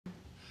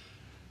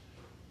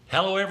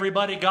Hello,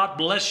 everybody. God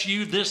bless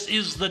you. This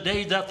is the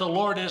day that the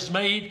Lord has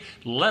made.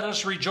 Let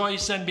us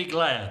rejoice and be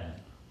glad.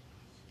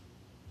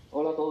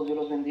 Hola a todos, Dios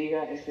los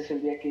bendiga. Este es el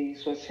día que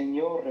hizo el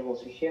Señor.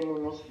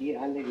 Regocijémonos y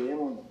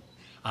alegrémonos.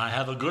 I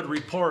have a good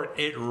report.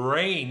 It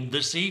rained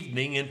this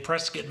evening in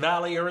Prescott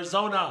Valley,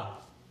 Arizona.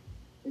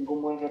 Tengo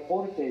un buen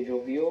reporte.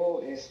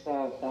 Llovió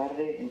esta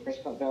tarde en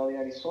Prescott Valley,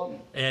 Arizona.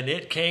 And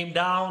it came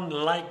down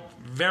like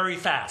very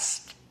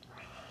fast.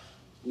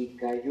 Y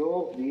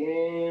cayó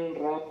bien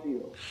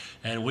rápido.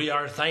 And we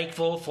are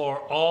thankful for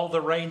all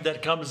the rain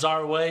that comes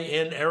our way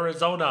in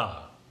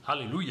Arizona.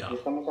 Hallelujah.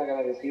 Estamos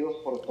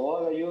agradecidos por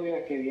toda la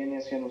lluvia que viene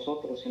hacia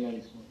nosotros en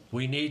Arizona.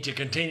 We need to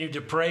continue to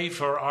pray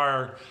for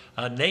our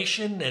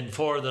nation and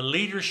for the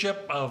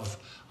leadership of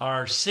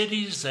our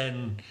cities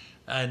and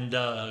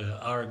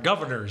our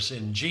governors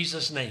in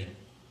Jesus' name.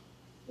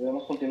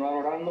 Debemos continuar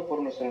orando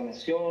por nuestra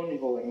nación y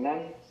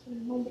gobernantes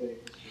en el nombre de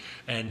Jesús.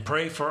 And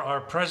pray for our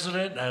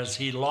president as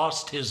he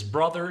lost his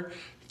brother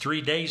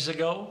 3 days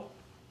ago.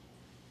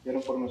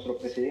 Oren por nuestro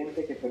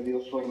presidente que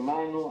perdió su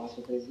hermano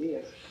hace 3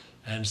 días.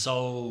 And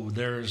so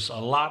there's a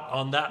lot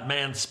on that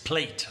man's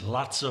plate,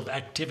 lots of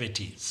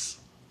activities.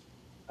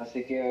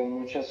 Así que hay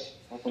muchos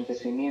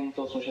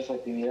acontecimientos, muchas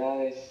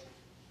actividades.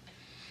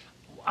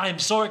 I'm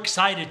so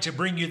excited to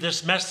bring you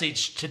this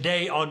message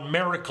today on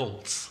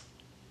miracles.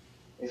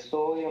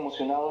 Estoy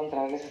emocionado en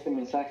traerles este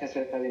mensaje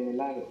acerca de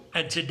milagros.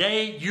 And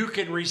today you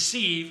can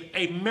receive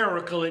a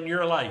miracle in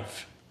your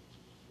life.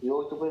 Y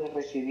hoy tú puedes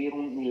recibir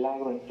un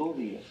milagro en tu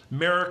vida.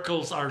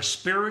 Miracles are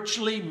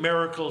spiritually,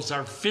 miracles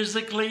are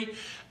physically,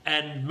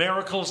 and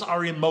miracles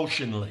are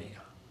emotionally.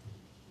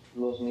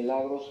 Los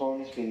milagros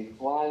son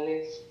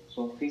espirituales,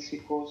 son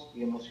físicos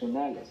y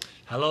emocionales.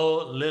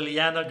 Hello,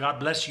 Liliana, God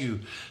bless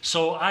you.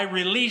 So I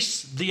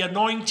release the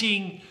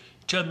anointing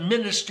to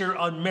minister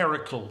on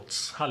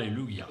miracles.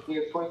 Hallelujah. Y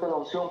suelto la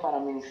unción para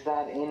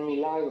ministrar en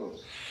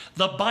milagros.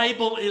 The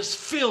Bible is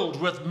filled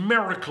with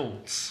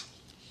miracles.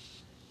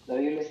 La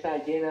Biblia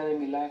está llena de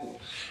milagros.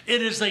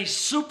 It is a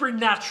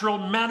supernatural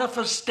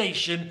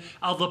manifestation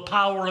of the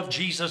power of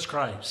Jesus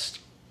Christ.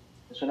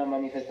 Es una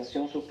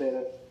manifestación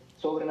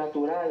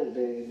sobrenatural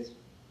del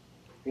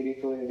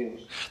Espíritu de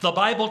Dios. The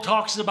Bible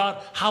talks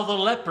about how the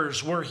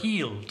lepers were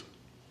healed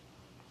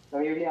La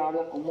Biblia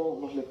habla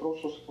cómo los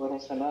leprosos fueron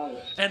sanados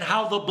and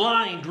how the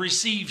blind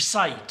received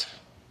sight.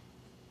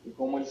 y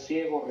cómo el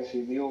ciego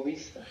recibió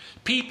vista.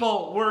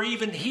 People were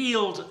even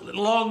healed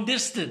long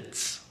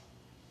distance,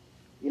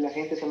 Y la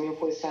gente también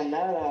fue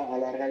sanada a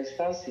larga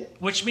distancia.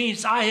 which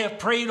means I have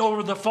prayed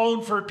over the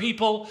phone for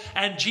people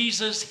and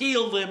Jesus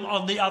healed them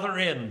on the other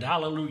end.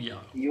 Hallelujah.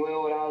 Y yo he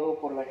orado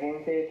por la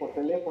gente por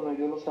teléfono y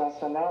Dios los ha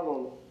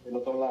sanado del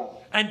otro lado.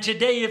 And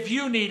today, if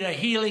you need a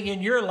healing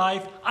in your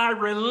life, I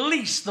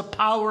release the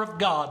power of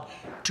God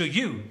to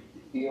you.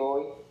 Y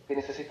hoy, que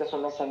necesitas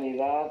una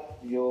sanidad,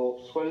 yo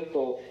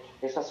suelto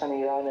esa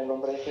sanidad en el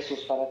nombre de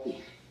Jesús para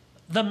ti.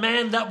 The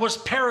man that was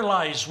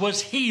paralyzed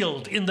was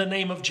healed in the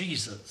name of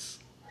Jesus.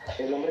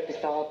 El hombre que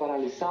estaba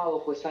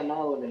paralizado fue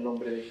sanado en el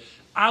nombre de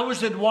Jesús. I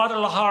was in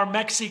Guadalajara,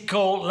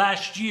 Mexico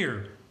last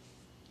year,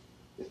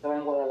 Estaba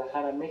en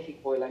Guadalajara,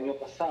 México, el año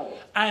pasado.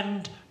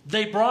 and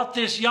they brought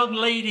this young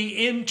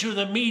lady into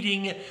the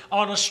meeting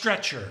on a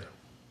stretcher.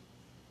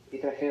 Y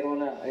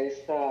trajeron a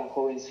esta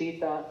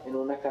jovencita en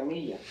una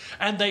camilla.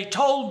 And they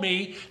told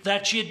me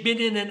that she had been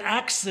in an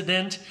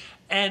accident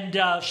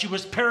and she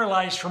was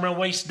paralyzed from her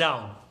waist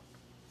down.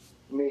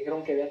 Me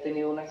dijeron que había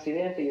tenido un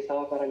accidente y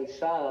estaba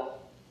paralizada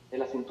de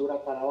la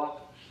cintura para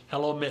abajo.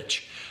 Hello,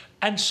 Mitch.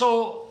 And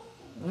so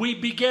we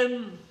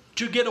began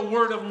to get a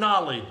word of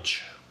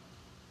knowledge.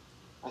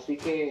 Así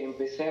que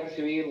empecé a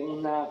recibir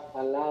una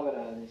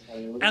palabra de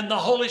sabiduría. And the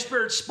Holy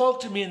Spirit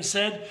spoke to me and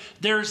said,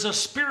 there's a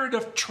spirit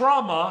of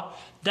trauma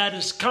that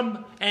has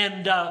come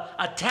and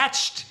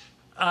attached,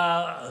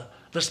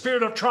 the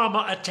spirit of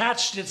trauma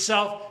attached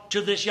itself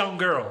to this young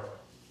girl.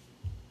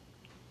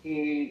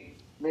 Y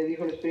me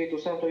dijo el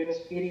Espíritu Santo, hay un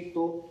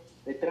espíritu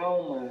de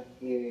trauma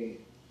que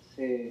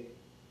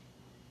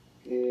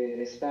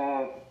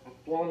está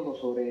actuando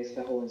sobre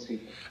esta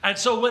jovencita. And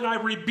so when I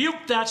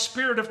rebuked that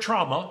spirit of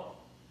trauma,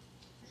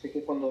 Así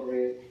que cuando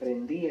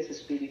reprendí ese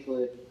espíritu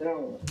de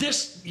trauma,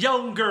 this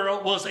young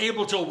girl was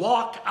able to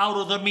walk out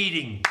of the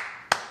meeting.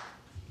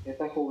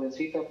 esta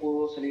jovencita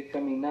pudo salir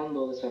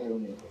caminando de esa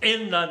reunión.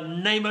 In the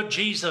name of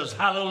Jesus,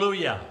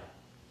 hallelujah.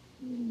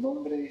 En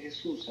nombre de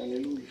Jesús,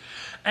 aleluya.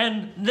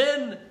 And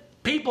then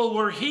people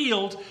were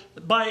healed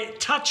by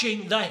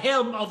touching the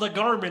hem of the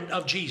garment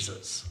of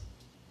Jesus.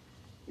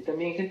 Y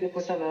también gente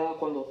fue sanada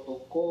cuando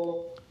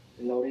tocó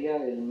la orilla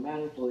del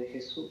manto de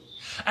Jesús.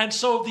 And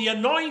so the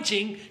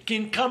anointing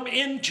can come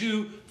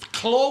into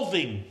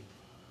clothing.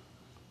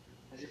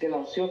 Así que la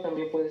unción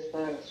también puede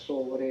estar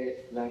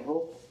sobre la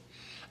ropa.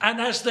 And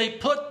as they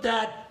put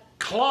that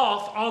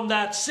cloth on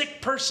that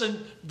sick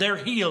person, they're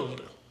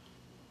healed.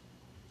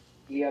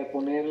 Y al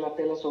poner la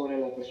tela sobre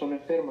la persona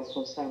enferma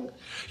son sanas.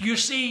 You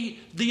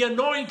see, the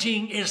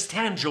anointing is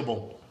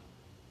tangible.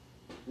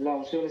 La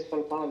unción es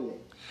palpable.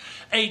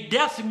 A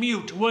deaf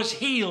mute was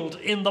healed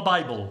in the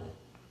Bible.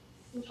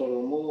 Un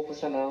sordomudo fue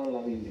sanado en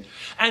la Biblia.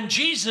 And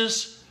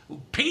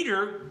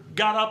Peter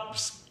got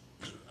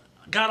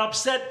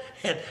upset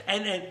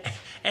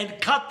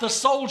and cut the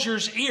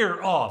soldier's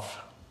ear off.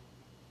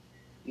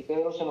 Y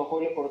Pedro se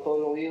enojó y le cortó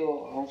el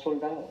oído a un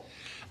soldado.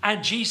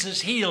 And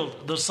Jesus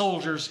healed the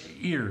soldier's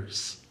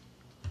ears.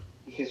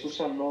 Y Jesús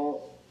sanó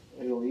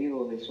el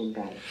oído del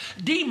soldado.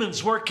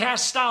 Demons were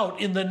cast out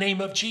in the name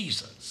of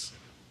Jesus.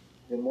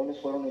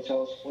 Demonios fueron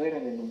echados fuera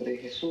en el nombre de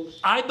Jesús.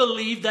 I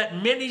believe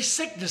that many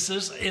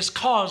sicknesses is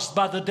caused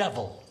by the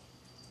devil.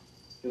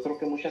 Yo creo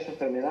que muchas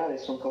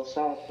enfermedades son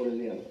causadas por el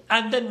diablo.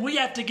 And then we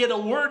have to get a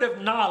word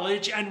of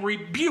knowledge and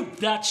rebuke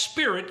that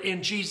spirit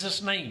in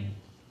Jesus' name.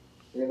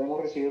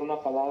 Debemos recibir una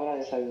palabra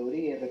de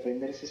sabiduría y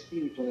reprender ese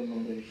espíritu en el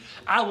nombre de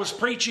Jesús. I was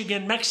preaching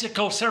in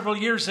Mexico several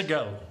years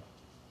ago.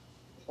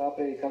 Estaba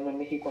predicando en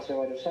México hace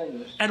varios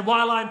años. And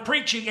while I'm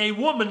preaching, a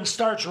woman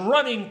starts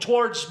running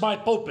towards my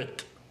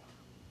pulpit.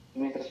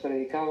 Y mientras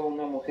predicaba,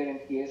 una mujer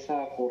empieza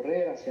a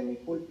correr hacia mi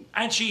púlpito.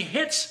 And she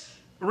hits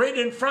right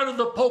in front of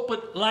the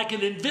pulpit like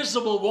an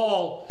invisible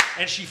wall,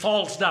 and she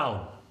falls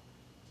down.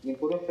 Y en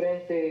puro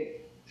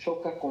enfrente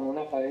choca con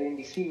una pared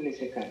invisible y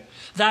se cae.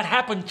 That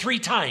happened 3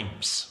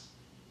 times.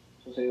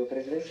 Sucedió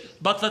 3 veces.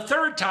 But the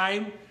third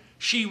time,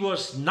 she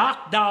was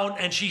knocked down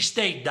and she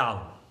stayed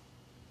down.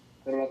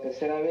 Pero la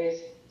tercera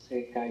vez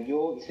se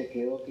cayó y se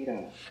quedó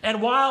tirada.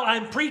 And while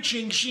I'm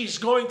preaching, she's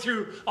going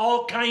through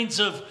all kinds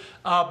of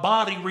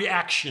body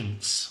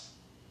reactions.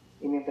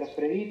 Y mientras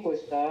predico,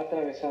 está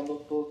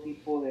atravesando todo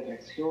tipo de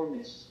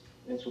reacciones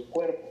en su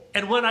cuerpo.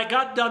 And when I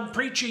got done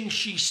preaching,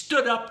 she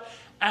stood up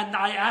and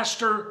I asked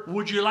her,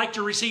 would you like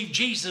to receive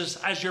Jesus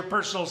as your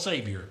personal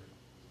Savior?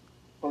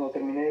 Cuando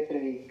terminé de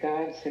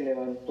predicar, se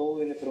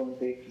levantó y le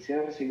pregunté,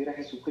 ¿quisiera recibir a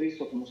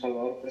Jesucristo como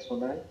Salvador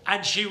personal?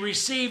 And she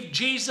received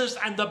Jesus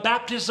and the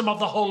baptism of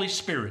the Holy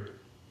Spirit.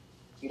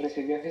 Y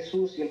recibió a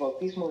Jesús y el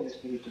bautismo del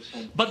Espíritu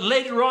Santo. But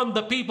later on,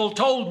 the people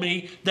told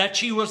me that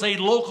she was a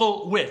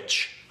local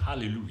witch. Y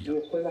Hallelujah.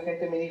 después la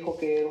gente me dijo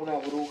que era una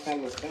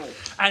bruja local.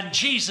 And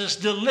Jesus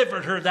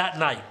delivered her that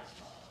night.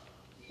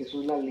 Y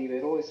Jesús la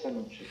liberó esa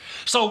noche.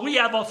 So we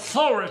have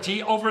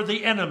authority over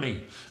the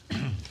enemy.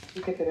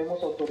 Y que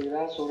tenemos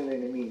autoridad sobre el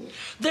enemigo.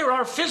 There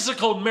are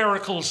physical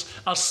miracles,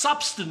 a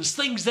substance,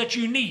 things that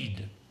you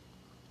need.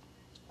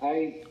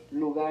 Hay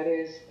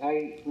lugares,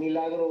 hay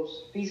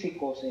milagros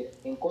físicos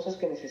en cosas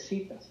que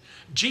necesitas.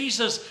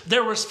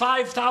 There was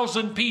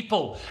 5,000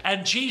 people,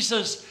 and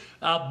Jesus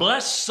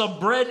blessed some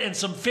bread and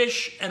some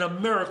fish, and a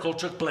miracle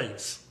took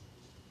place.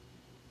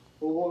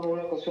 Hubo en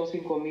una ocasión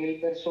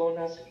 5,000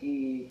 personas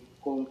y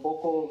con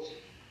pocos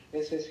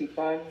peces y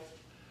pan,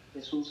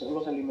 Jesús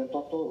los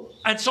alimentó a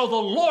todos. And so the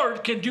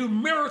Lord can do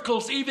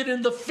miracles even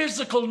in the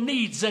physical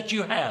needs that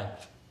you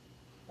have.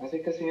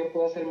 Así que el Señor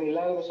puede hacer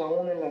milagros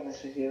aún en las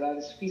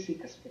necesidades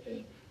físicas que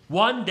tenemos.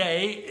 One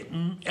day,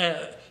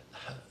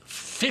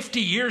 50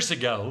 years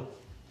ago,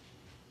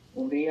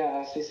 Un día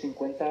hace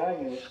 50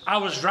 años, I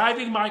was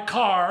driving my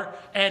car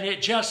and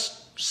it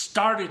just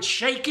started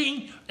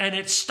shaking and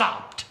it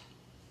stopped.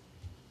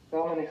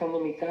 estaba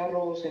manejando mi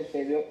carro,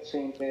 se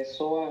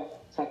empezó a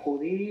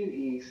sacudir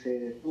y se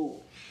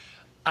detuvo.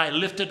 I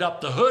lifted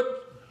up the hood.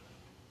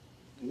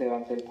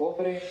 Levanté el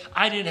cofre,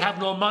 I didn't have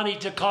no money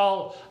to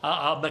call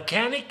a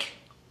mechanic.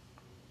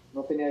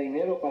 no tenía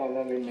dinero para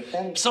hablarle al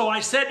mecánico. So I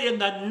said, in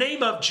the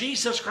name of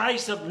Jesus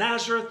Christ of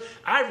Nazareth,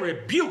 I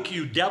rebuke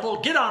you, devil.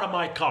 Get out of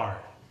my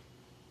car.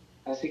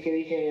 Así que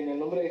dije, en el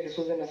nombre de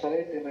Jesús de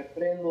Nazaret, te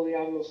reprendo,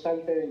 diablo,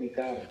 salte de mi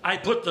carro. I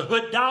put the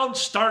hood down,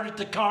 started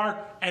the car,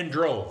 and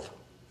drove.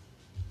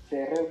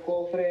 Cerré el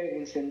cofre,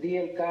 encendí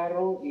el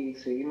carro y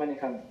seguí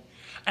manejando.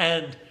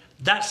 And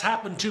that's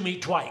happened to me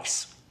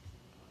twice.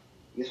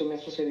 Y eso me ha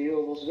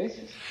sucedido 2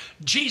 veces.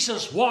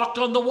 Jesus walked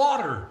on the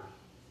water.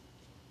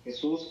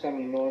 Jesús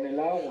caminó en el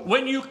agua.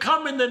 When you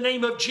come in the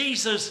name of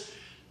Jesus,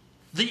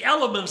 the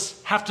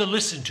elements have to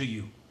listen to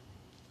you.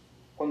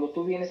 Cuando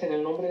tú vienes en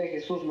el nombre de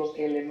Jesús, los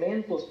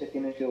elementos te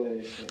tienen que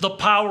obedecer. The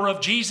power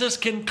of Jesus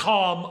can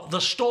calm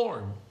the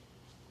storm.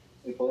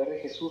 El poder de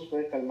Jesús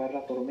puede calmar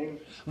la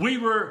tormenta. We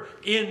were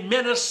in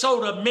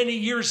Minnesota many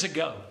years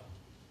ago,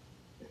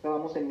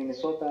 Estábamos en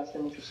Minnesota hace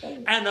muchos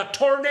años and a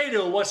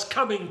tornado was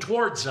coming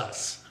towards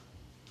us.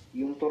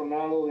 y un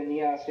tornado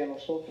venía hacia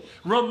nosotros.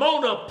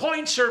 Ramona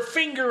points her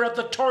finger at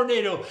the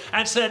tornado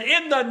and said,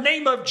 in the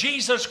name of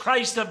Jesus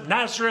Christ of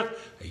Nazareth,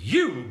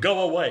 you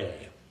go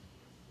away.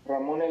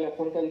 Ramón le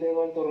apunta el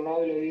dedo al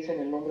tornado y le dice,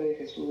 en el nombre de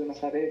Jesús de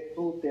Nazaret,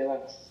 tú te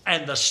vas.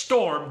 And the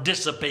storm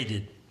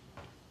dissipated.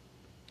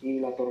 Y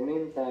la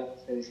tormenta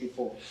se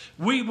disipó.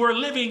 We were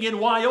living in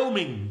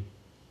Wyoming,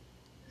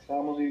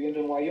 Estábamos viviendo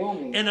en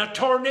Wyoming and a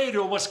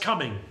tornado was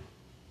coming.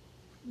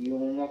 y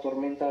una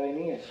tormenta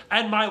venía.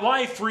 And my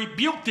wife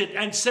rebuked it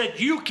and said,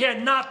 you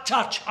cannot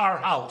touch our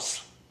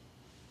house.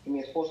 Y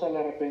mi esposa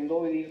la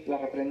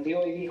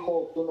reprendió y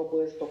dijo, tú no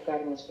puedes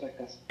tocar nuestra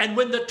casa. And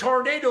when the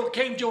tornado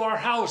came to our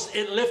house,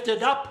 it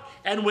lifted up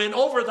and went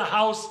over the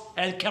house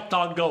and kept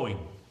on going.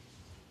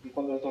 Y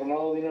cuando el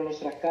tornado vino a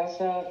nuestra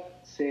casa,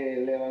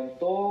 se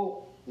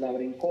levantó, la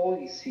brincó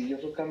y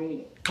siguió su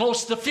camino.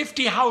 Close to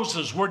 50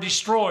 houses were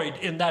destroyed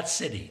in that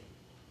city.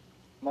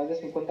 Más de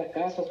 50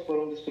 casas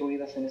fueron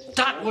destruidas en esa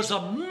That ciudad. was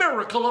a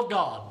miracle of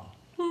God.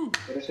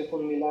 Pero ese fue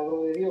un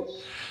milagro de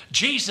Dios.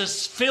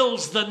 Jesus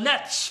fills the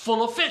nets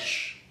full of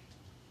fish.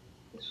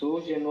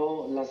 Jesús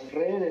llenó las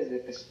redes de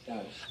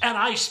pescado. And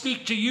I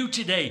speak to you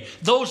today,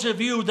 those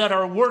of you that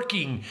are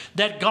working,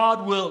 that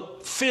God will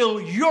fill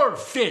your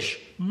fish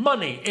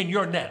money in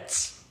your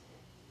nets.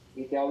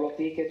 Y te hablo a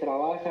ti que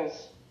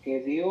trabajas,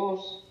 que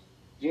Dios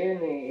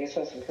llene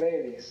esas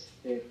redes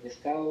de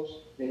pescados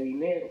de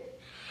dinero.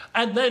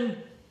 And then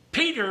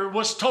Peter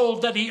was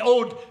told that he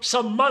owed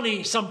some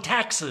money, some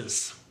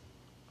taxes.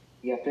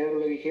 Y a Pedro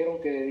le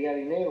dijeron que debía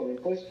dinero,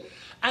 impuestos.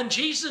 And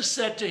Jesus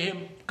said to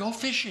him, go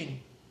fishing.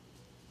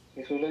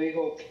 Jesús le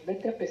dijo,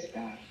 vete a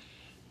pescar.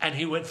 And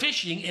he went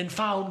fishing and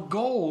found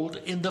gold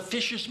in the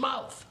fish's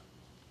mouth.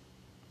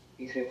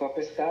 Y se fue a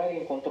pescar y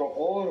encontró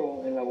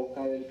oro en la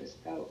boca del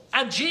pescado.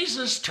 And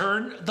Jesus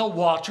turned the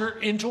water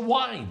into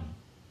wine.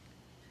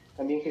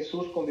 También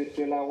Jesús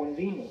convirtió el agua en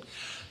vino.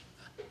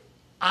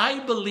 I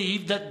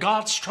believe that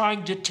God's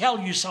trying to tell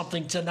you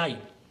something tonight.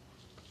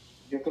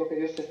 Yo creo que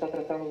Dios te está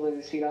tratando de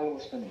decir algo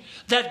esta noche.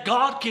 That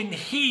God can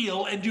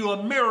heal and do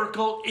a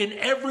miracle in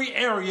every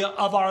area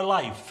of our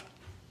life.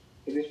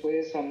 Que Dios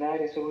puede sanar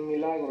y hacer un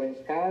milagro en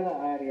cada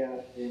área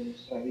de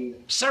nuestra vida.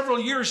 Several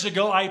years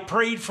ago, I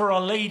prayed for a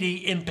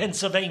lady in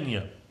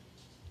Pennsylvania.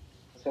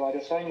 Hace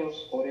varios años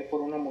oré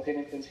por una mujer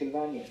en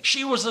Pensilvania.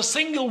 She was a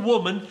single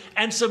woman,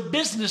 and some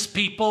business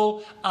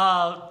people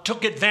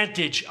took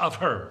advantage of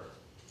her.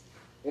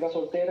 Era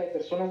soltera y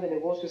personas de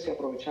negocios se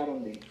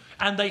aprovecharon de ella.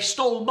 And they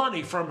stole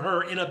money from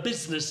her in a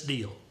business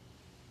deal.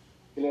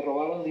 Y le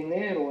robaron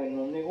dinero en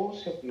un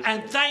negocio.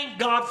 And thank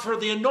God for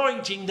the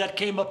anointing that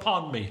came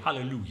upon me.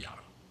 Hallelujah.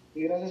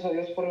 Y gracias a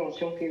Dios por la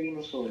unción que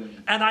vino sobre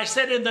mí. And I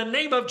said, in the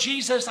name of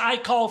Jesus, I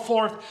call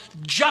forth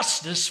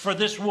justice for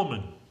this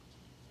woman.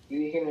 Y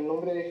dije, en el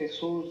nombre de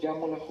Jesús,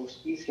 llamo la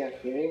justicia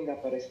que venga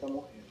para esta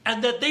mujer.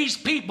 And that these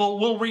people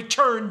will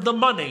return the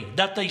money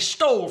that they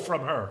stole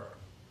from her.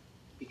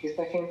 Y que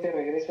esta gente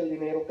regrese el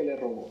dinero que le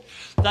robó.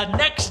 The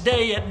next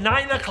day at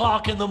 9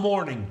 o'clock in the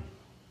morning,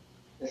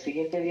 El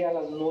siguiente día a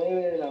las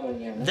 9 de la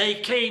mañana, they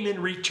came and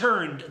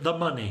returned the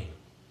money.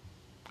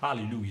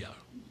 Hallelujah.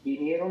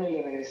 vinieron y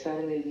le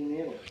regresaron el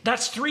dinero.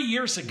 That's 3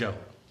 years ago.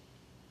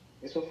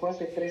 Eso fue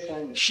hace 3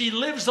 años. She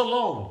lives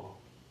alone,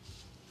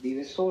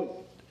 Vive sola.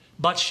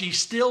 but she's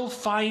still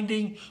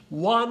finding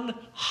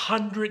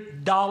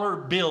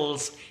 $100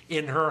 bills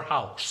in her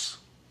house.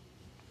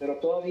 Pero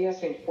todavía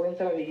se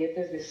encuentra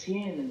billetes de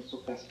 100 en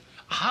su casa.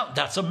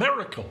 That's a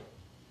miracle.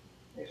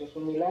 Eso es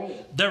un milagro.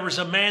 There was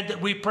a man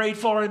that we prayed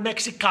for in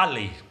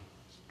Mexicali.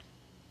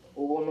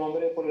 Hubo un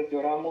hombre por el que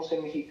oramos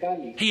en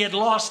Mexicali. He had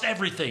lost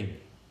everything.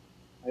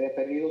 Había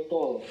perdido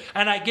todo.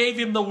 And I gave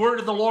him the word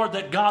of the Lord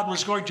that God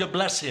was going to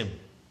bless him.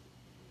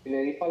 Y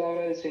le di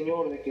palabra del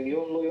Señor de que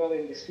Dios lo iba a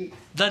bendecir.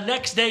 The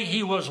next day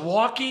he was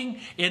walking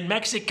in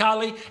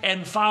Mexicali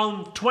and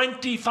found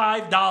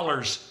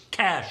 $25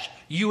 cash,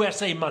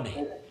 USA money.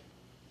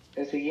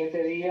 El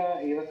siguiente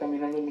día iba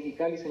caminando en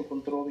Mexicali y se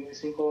encontró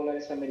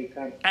 $25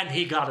 americanos. And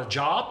he got a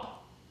job,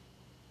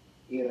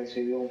 Y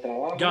recibió un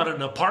trabajo, got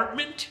an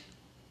apartment,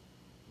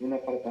 y un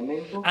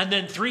apartamento. and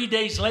then 3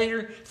 days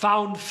later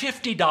found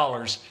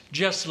 $50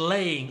 just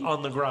laying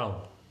on the ground.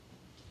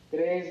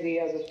 3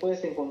 días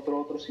después se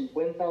encontró otros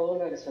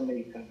 $50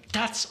 americanos.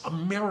 That's a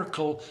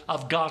miracle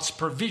of God's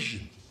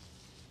provision.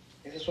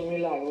 Ese es un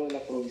milagro de la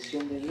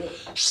provisión de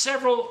Dios.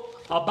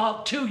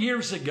 About 2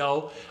 years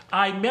ago,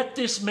 I met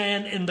this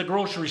man in the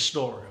grocery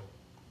store.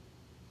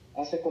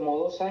 Hace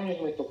como 2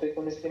 años me topé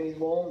con este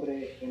mismo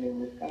hombre en el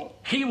mercado.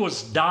 He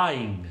was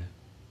dying.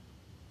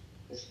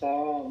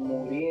 Estaba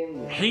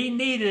muriendo. He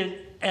needed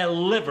a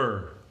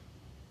liver.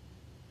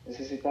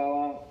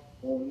 Necesitaba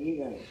un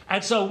hígado.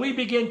 And so we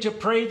began to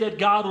pray that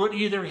God would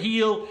either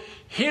heal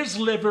his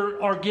liver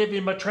or give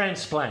him a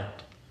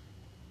transplant.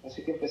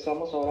 Así que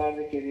empezamos a orar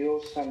de que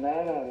Dios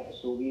sanara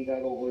su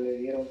hígado o le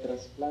diera un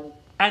trasplante.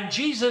 And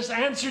Jesus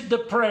answered the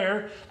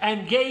prayer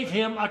and gave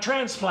him a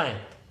transplant.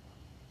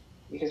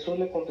 Y Jesús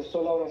le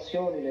contestó la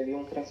oración y le dio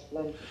un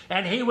trasplante.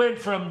 And he went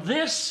from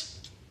this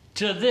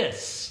to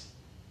this.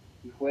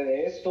 Y fue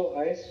de esto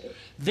a esto.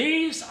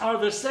 These are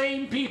the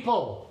same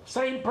people,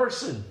 same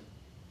person.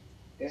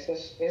 Esa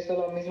es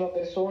la misma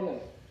persona.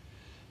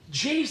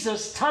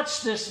 Jesus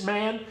touched this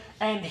man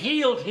and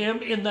healed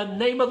him in the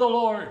name of the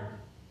Lord.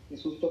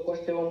 Jesús tocó a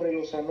este hombre y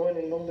lo sanó en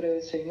el nombre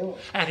del Señor.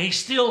 And he's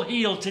still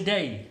healed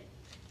today.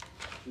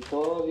 Y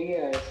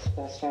todavía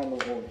está sano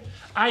hoy.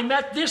 I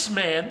met this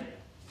man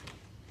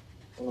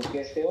Conocí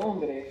a este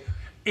hombre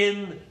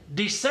in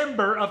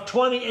December of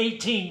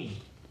 2018.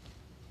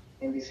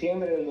 en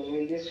diciembre del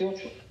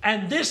 2018.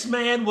 And this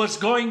man was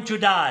going to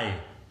die.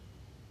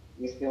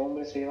 Y este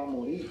hombre se iba a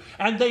morir.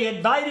 And they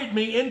invited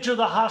me into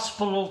the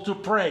hospital to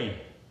pray.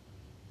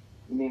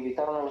 Y me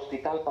invitaron al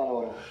hospital para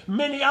orar.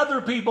 Many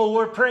other people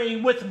were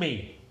praying with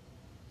me.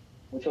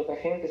 Mucha otra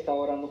gente estaba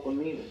orando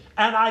conmigo.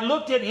 And I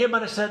looked at him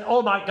and I said,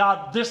 oh my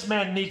God, this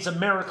man needs a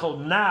miracle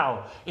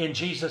now in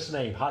Jesus'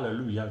 name.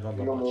 Hallelujah.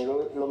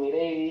 Lo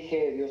miré y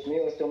dije, Dios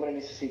mío, este hombre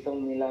necesita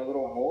un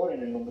milagro ahora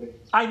en el nombre de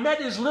Jesús. I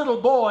met his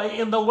little boy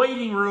in the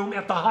waiting room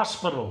at the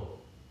hospital.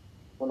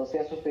 Conocí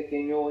a su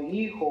pequeño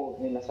hijo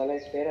en la sala de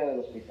espera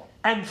del hospital.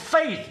 And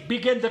faith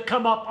began to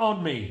come up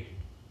on me.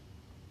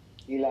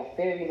 Y la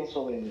fe vino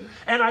sobre mí.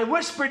 And I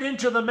whispered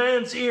into the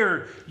man's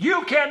ear,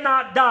 you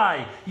cannot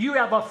die. You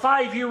have a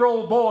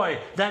 5-year-old boy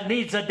that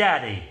needs a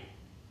daddy.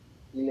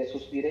 Y le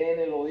suspiré en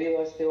el oído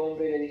a este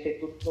hombre y le dije,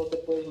 tú no te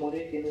puedes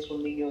morir, tienes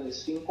un niño de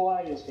 5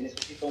 años que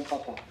necesita un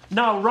papá.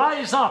 Now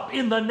rise up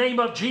in the name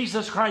of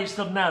Jesus Christ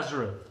of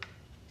Nazareth.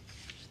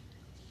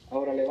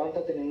 Ahora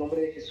levántate en el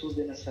nombre de Jesús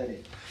de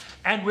Nazaret.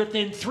 And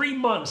within 3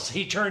 months,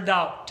 he turned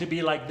out to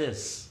be like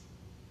this.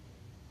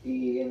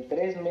 Y en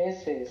 3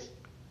 meses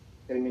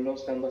terminó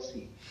estando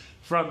así.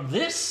 From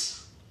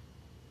this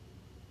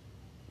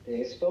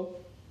De esto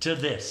to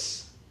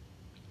this.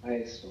 a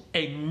esto.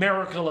 A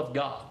miracle of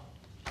God.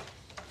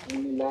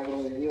 Un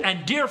milagro de Dios.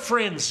 And dear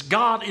friends,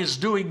 God is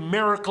doing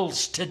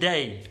miracles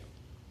today.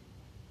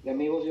 Y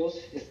amigos, Dios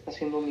está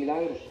haciendo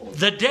milagros hoy.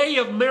 The day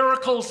of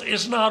miracles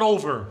is not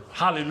over.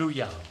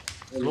 Hallelujah.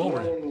 El día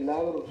Glory. de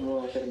milagros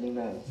no ha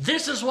terminado.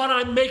 This is what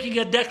I'm making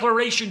a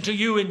declaration to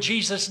you in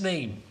Jesus'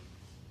 name.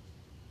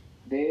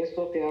 De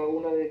esto te hago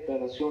una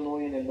declaración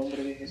hoy en el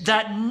nombre de Jesús.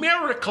 That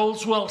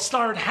miracles will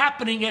start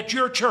happening at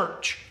your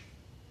church.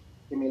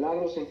 Que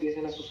milagros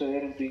empiecen a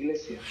suceder en tu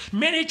iglesia.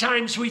 Many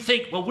times we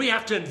think, well, we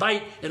have to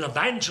invite an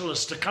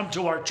evangelist to come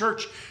to our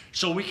church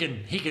so he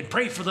can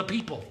pray for the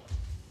people.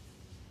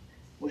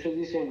 Muchos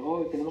dicen,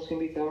 oh, tenemos que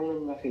invitar a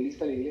un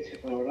evangelista a la iglesia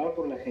para orar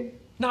por la gente.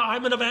 Now,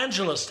 I'm an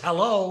evangelist.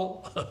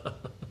 Hello.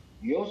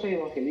 Yo soy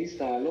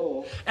evangelista,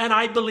 aló. And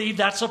I believe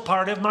that's a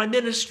part of my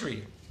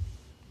ministry.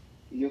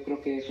 Y yo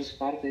creo que eso es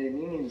parte de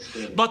mi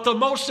ministerio. But the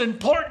most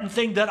important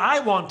thing that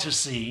I want to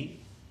see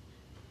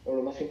Pero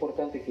lo más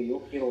importante que yo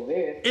quiero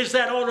ver is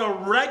that on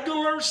a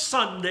regular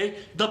Sunday,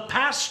 the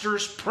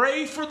pastors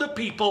pray for the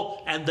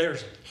people and they're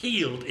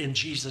healed in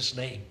Jesus'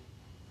 name.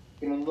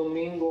 que en un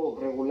domingo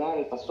regular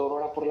el pastor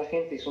ora por la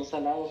gente y son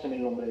sanados en el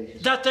nombre de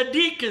Jesús. That the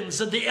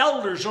deacons and the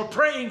elders are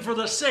praying for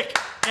the sick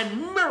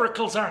and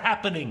miracles are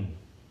happening.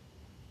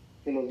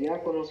 Que los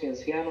diáconos y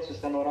ancianos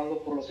están orando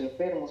por los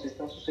enfermos y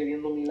están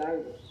sucediendo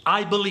milagros.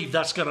 I believe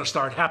that's going to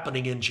start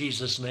happening in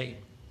Jesus' name.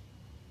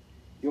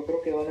 Yo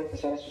creo que van a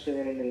empezar a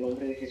suceder en el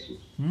nombre de Jesús.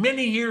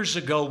 Many years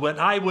ago, when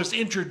I was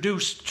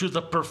introduced to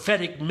the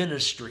prophetic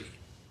ministry,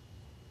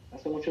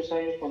 Hace muchos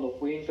años cuando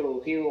fui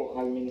introducido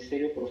al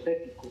ministerio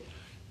profético,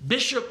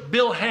 Bishop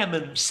Bill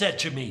Hammond said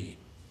to me,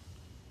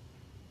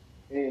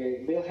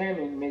 Bill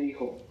Hammond me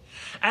dijo,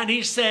 and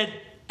he said,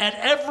 at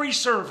every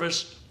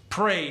service,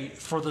 pray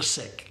for the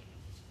sick.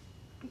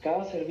 en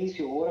cada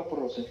servicio ora por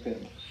los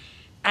enfermos.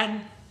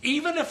 And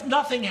even if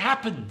nothing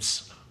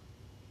happens,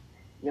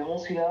 Y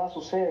aún si nada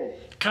sucede,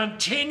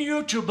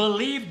 continue to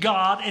believe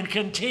God and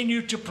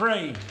continue to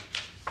pray.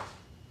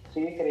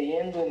 sigue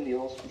creyendo en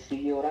Dios y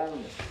sigue orando.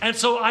 And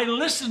so I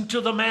listened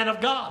to the man of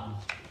God.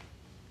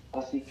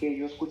 Así que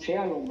yo escuché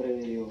al hombre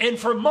de Dios. And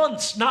for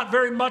months, not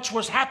very much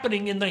was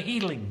happening in the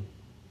healing.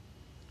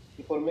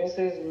 Y por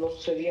meses no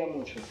sucedía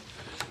mucho.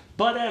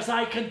 But as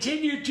I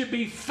continued to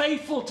be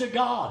faithful to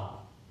God,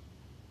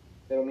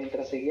 Pero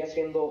mientras seguía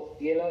siendo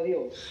fiel a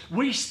Dios,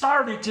 we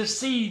started to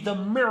see the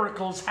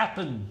miracles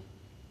happen.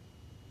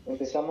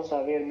 empezamos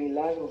a ver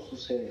milagros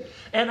suceder.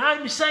 And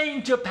I'm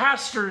saying to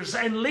pastors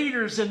and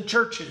leaders in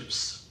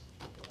churches,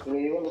 Le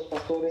digo a los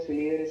pastores y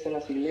líderes en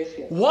las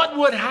iglesias, what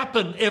would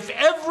happen if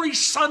every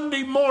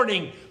Sunday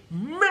morning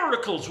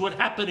miracles would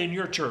happen in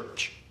your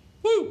church?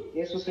 Woo!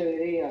 ¿qué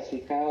sucedería si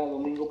cada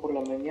domingo por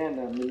la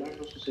mañana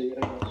milagros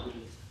sucedieran en su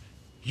iglesia?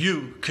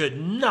 You could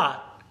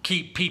not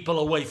keep people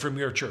away from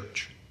your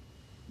church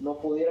No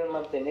pudieran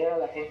mantener a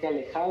la gente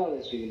alejada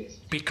de su iglesia,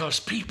 because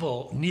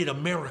people need a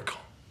miracle.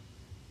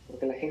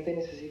 porque la gente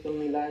necesita un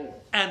milagro.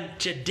 And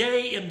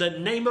today, in the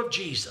name of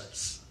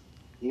Jesus,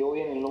 Y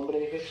hoy en el nombre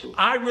de Jesús,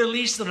 I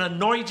release an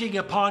anointing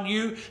upon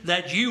you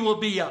that you will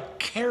be a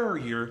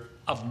carrier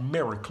of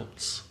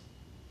miracles.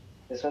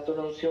 desato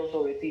una unción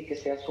sobre ti que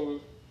seas un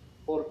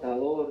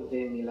portador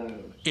de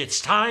milagros.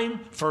 It's time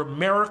for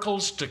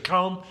miracles to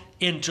come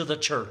into the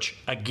church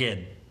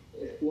again.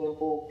 Es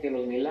tiempo que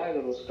los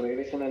milagros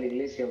regresen a la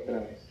iglesia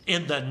otra vez.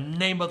 In the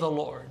name of the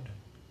Lord.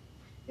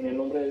 En el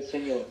nombre del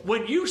Señor.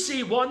 When you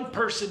see one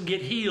person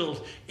get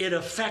healed, it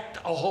affects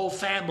a whole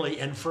family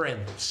and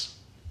friends.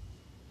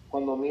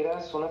 Cuando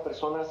miras a una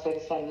persona ser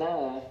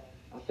sanada,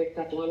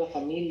 afecta a toda la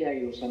familia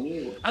y los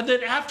amigos. And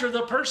then after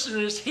the person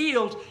is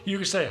healed, you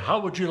can say, how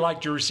would you like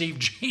to receive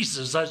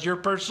Jesus as your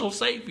personal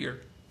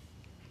Savior?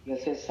 Y al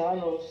ser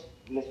sanos,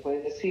 les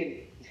puedes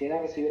decir,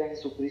 ¿quisiera recibir a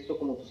Jesucristo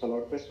como tu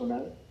Salvador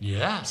personal?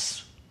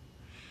 Yes.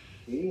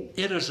 Sí,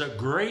 It is a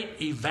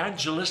great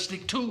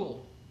evangelistic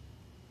tool.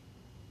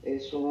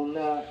 es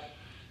una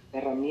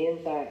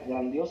herramienta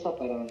grandiosa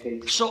para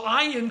evangelizar. So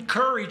I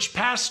encourage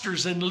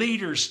pastors and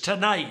leaders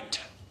tonight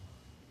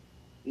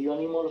Y yo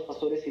animo a los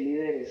pastores y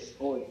líderes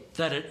hoy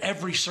that at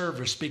every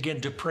service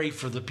begin to pray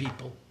for the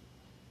people.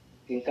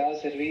 que en cada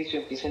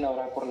servicio empiecen a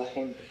orar por la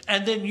gente.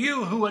 And then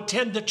you who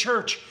attend the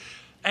church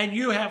and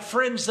you have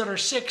friends that are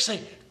sick,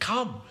 say,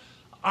 come,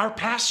 our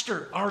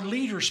pastor, our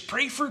leaders,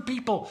 pray for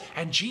people,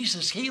 and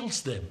Jesus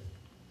heals them.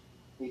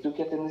 Y tú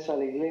que atiendes a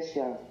la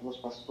iglesia, los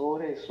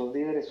pastores, los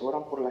líderes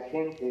oran por la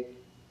gente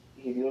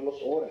y Dios los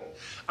ora.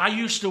 I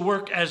used to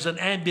work as an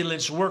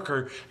ambulance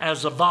worker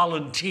as a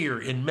volunteer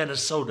in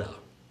Minnesota.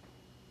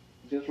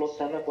 Dios los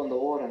sana cuando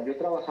oran. Yo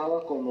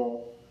trabajaba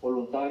como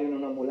voluntario en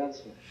una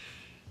ambulancia.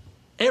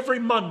 Every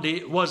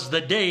Monday was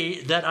the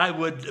day that I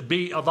would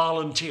be a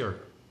volunteer.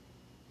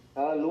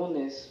 Cada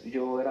lunes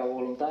yo era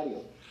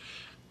voluntario.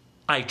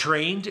 I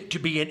trained to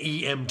be an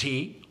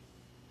EMT.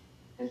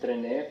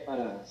 Entrené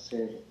para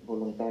ser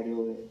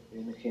voluntario de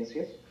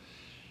emergencias.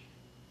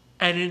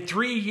 And in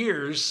 3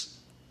 years,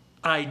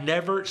 I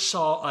never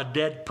saw a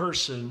dead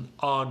person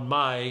on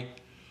my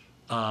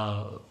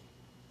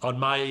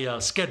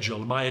schedule,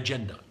 my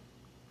agenda.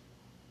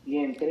 Y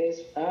en 3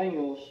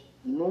 años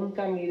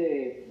nunca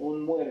miré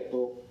un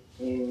muerto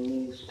en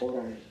mis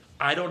horarios.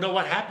 I don't know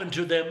what happened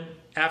to them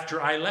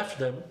after I left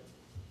them,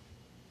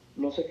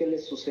 No sé qué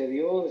les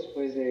sucedió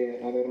después de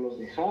haberlos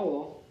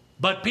dejado,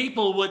 but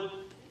people would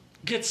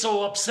get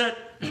so upset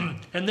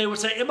and they would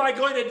say, am I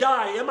going to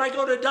die? Am I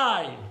going to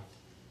die?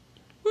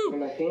 pero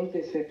la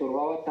gente se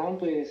turbaba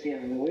tanto y decía,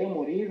 me voy a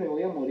morir, me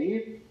voy a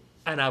morir.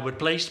 And I would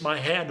place my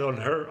hand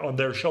on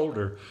their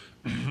shoulder,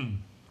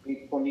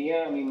 Y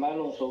ponía mi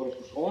mano sobre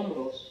sus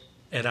hombros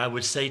and I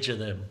would say to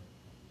them,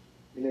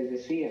 y les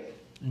decía,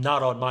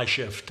 not on my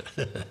shift.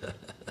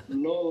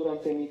 no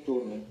durante mi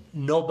turno.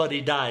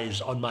 Nobody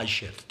dies on my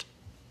shift.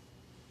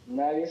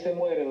 Nadie se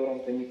muere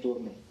durante mi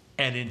turno.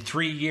 And in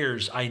 3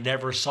 years, I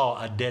never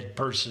saw a dead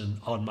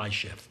person on my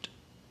shift.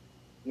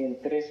 Y en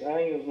 3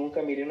 años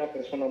nunca miré una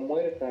persona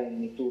muerta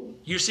en mi turno.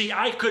 You see,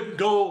 I couldn't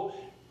go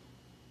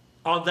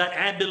on that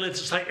ambulance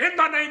and say, in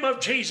the name of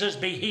Jesus,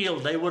 be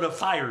healed. They would have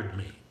fired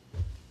me.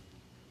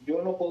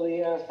 Yo no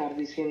podía estar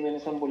diciendo en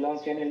esa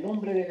ambulancia, en el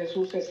nombre de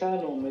Jesús es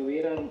sano, me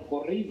hubieran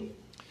corrido.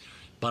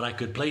 But I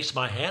could place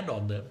my hand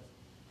on them.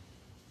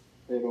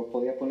 Pero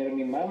podía poner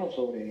mi mano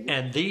sobre ellos.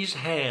 And these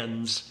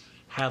hands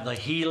have the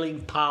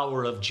healing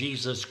power of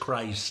Jesus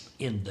Christ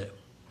in them.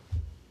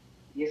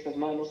 Y estas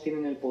manos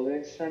tienen el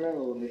poder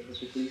sanador de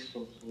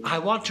Jesucristo. I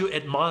want to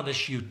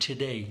admonish you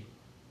today.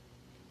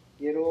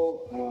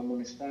 Quiero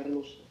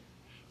amonestarlos.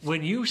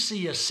 When you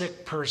see a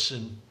sick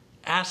person,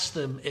 ask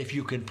them if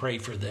you can pray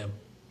for them.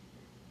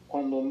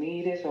 Cuando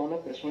mires a una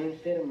persona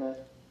enferma,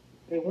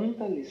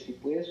 pregúntale si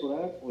puedes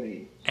orar por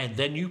ella. And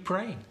then you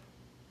pray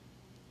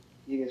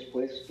Y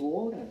después tú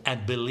oras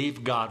and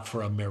believe God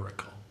for a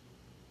miracle.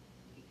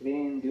 y cree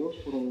en Dios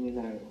por un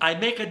milagro. I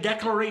make a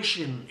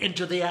declaration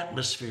into the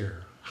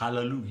atmosphere.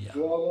 Hallelujah.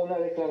 Yo hago una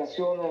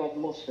declaración a la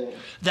atmósfera.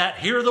 That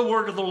hear the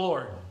word of the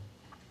Lord.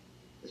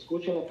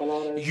 Escuchen la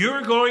palabra de Dios.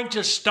 You're going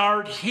to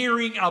start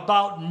hearing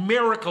about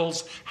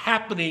miracles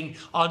happening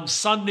on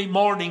Sunday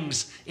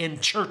mornings in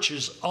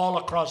churches all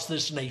across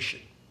this nation.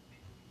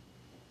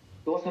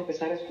 Tú vas a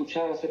empezar a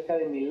escuchar acerca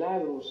de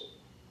milagros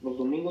los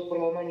domingos por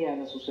la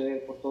mañana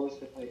suceder por todo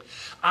este país.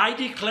 I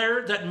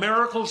declare that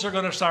miracles are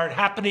going to start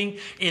happening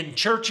in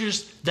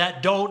churches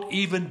that don't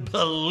even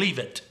believe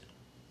it.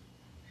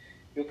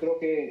 Yo creo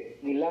que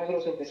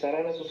milagros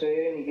empezarán a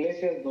suceder en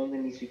iglesias donde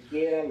ni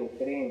siquiera lo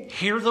creen.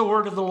 Hear the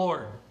word of the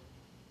Lord.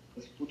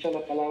 Escucha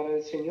la palabra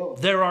del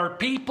Señor. There are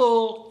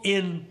people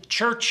in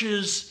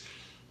churches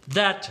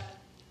that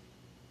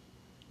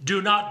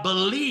do not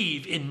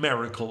believe in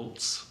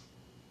miracles.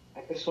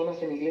 Hay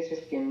personas en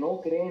iglesias que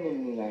no creen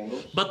en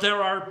milagros, But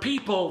there are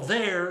people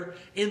there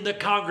in the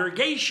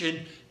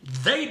congregation,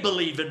 they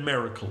believe in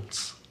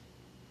miracles.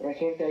 pero hay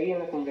gente ahí en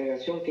la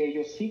congregación que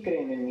ellos sí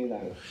creen en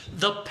milagros.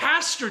 The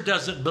pastor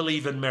doesn't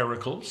believe in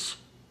miracles,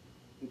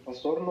 El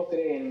pastor no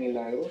cree en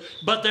milagros,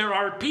 but there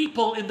are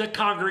people in the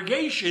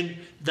congregation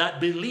that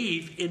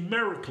believe in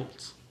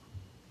miracles.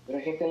 pero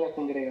hay gente en la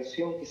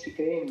congregación que sí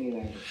cree en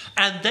milagros.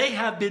 And they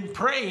have been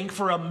praying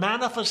for a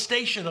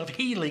manifestation of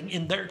healing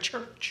in their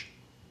church.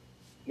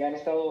 Y han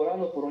estado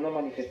orando por una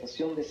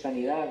manifestación de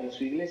sanidad en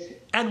su iglesia.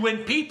 And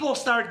when people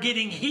start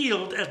getting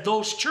healed at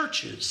those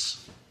churches,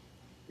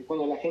 Y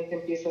cuando la gente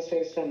empieza a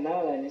ser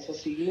sanada en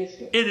esas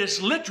iglesias, it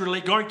is literally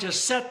going to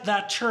set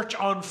that church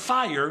on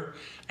fire,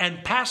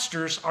 and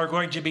pastors are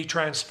going to be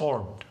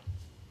transformed.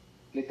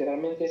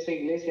 literalmente esa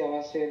iglesia va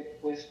a ser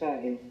puesta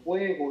en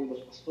fuego y los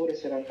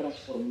pastores serán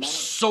transformados.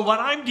 So what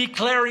I'm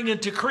declaring and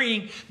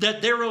decreeing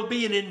that there will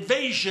be an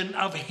invasion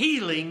of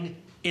healing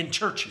in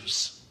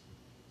churches.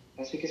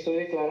 Así que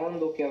estoy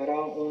declarando que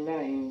habrá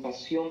una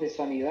invasión de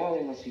sanidad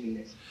en las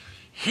iglesias.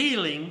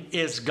 Healing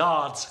is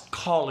God's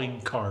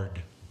calling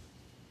card.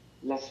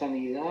 La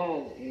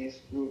sanidad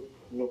es con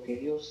lo que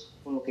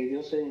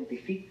Dios se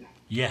identifica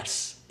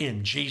Yes,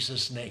 in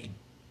Jesus' name.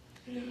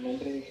 en el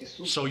nombre de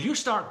Jesús. So you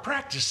start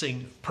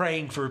practicing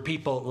praying for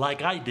people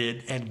like I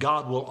did, and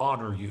God will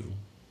honor you.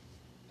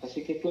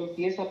 Así que tú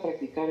empiezas a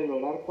practicar el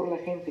orar por la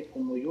gente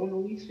como yo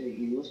lo hice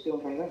y Dios te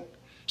honrará.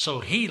 So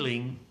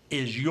healing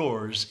is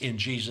yours in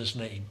Jesus'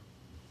 name.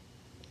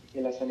 Que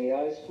la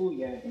sanidad es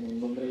tuya en el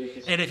nombre de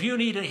Jesús. And if you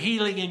need a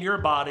healing in your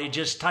body,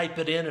 just type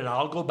it in and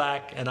I'll go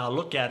back and I'll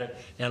look at it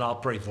and I'll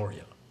pray for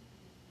you.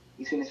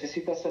 Y si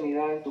necesitas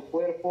sanidad en tu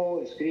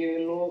cuerpo,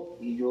 escríbelo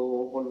y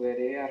yo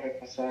volveré a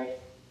repasar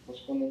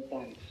los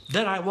comentarios.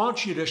 Then I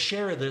want you to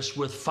share this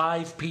with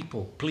 5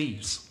 people,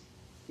 please.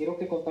 Quiero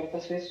que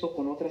compartas esto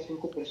con otras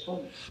 5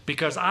 personas.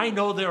 Because I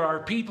know there are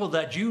people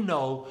that you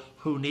know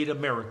who need a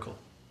miracle.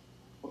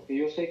 Porque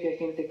yo sé que hay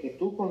gente que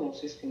tú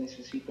conoces que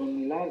necesita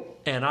un milagro.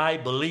 And I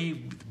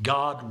believe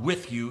God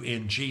with you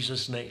in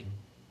Jesus' name.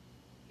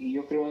 Y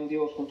yo creo en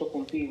Dios junto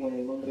contigo en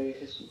el nombre de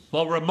Jesús.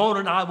 Well, Ramona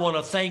and I want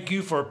to thank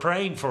you for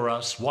praying for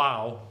us.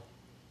 Wow.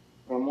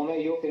 Ramona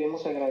y yo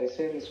queremos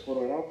agradecerles por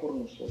orar por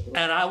nosotros.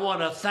 And I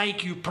want to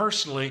thank you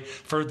personally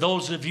for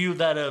those of you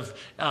that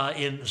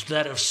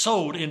have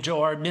sowed into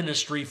our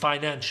ministry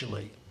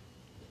financially.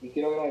 Y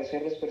quiero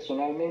agradecerles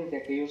personalmente a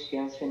aquellos que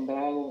han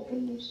sembrado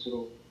en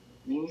nuestro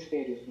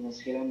ministerio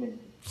financieramente.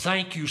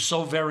 Thank you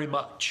so very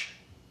much.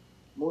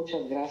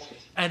 Muchas gracias.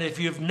 And if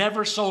you've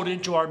never sowed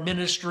into our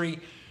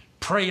ministry,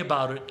 pray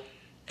about it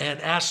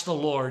and ask the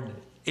Lord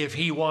if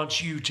He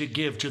wants you to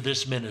give to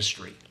this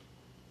ministry.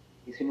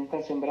 Y si nunca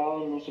han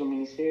sembrado en nuestro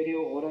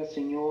ministerio, ora al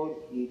Señor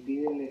y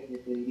pídele que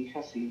te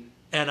dirijas y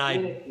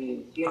pídele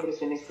que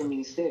siembres en este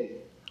ministerio.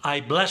 I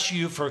bless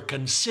you for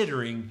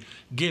considering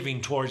giving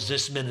towards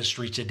this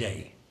ministry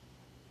today.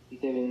 Y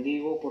te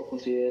bendigo por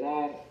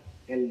considerar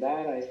el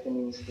dar a este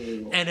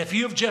ministerio. And if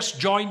you've just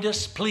joined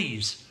us,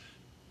 please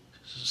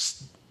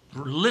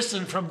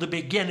listen from the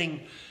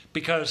beginning,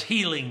 because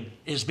healing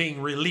is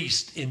being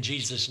released in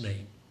Jesus'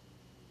 name.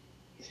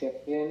 Y si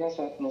apenas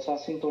nos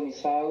has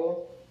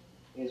sintonizado,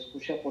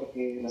 escucha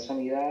porque la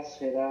sanidad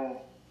será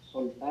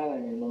soltada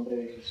en el nombre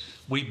de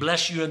Jesús. We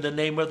bless you in the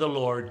name of the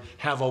Lord.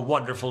 Have a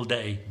wonderful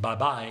day.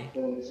 Bye-bye. Te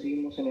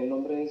bendecimos en el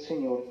nombre del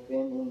Señor.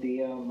 Ten un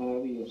día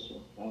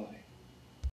maravilloso. Bye bye.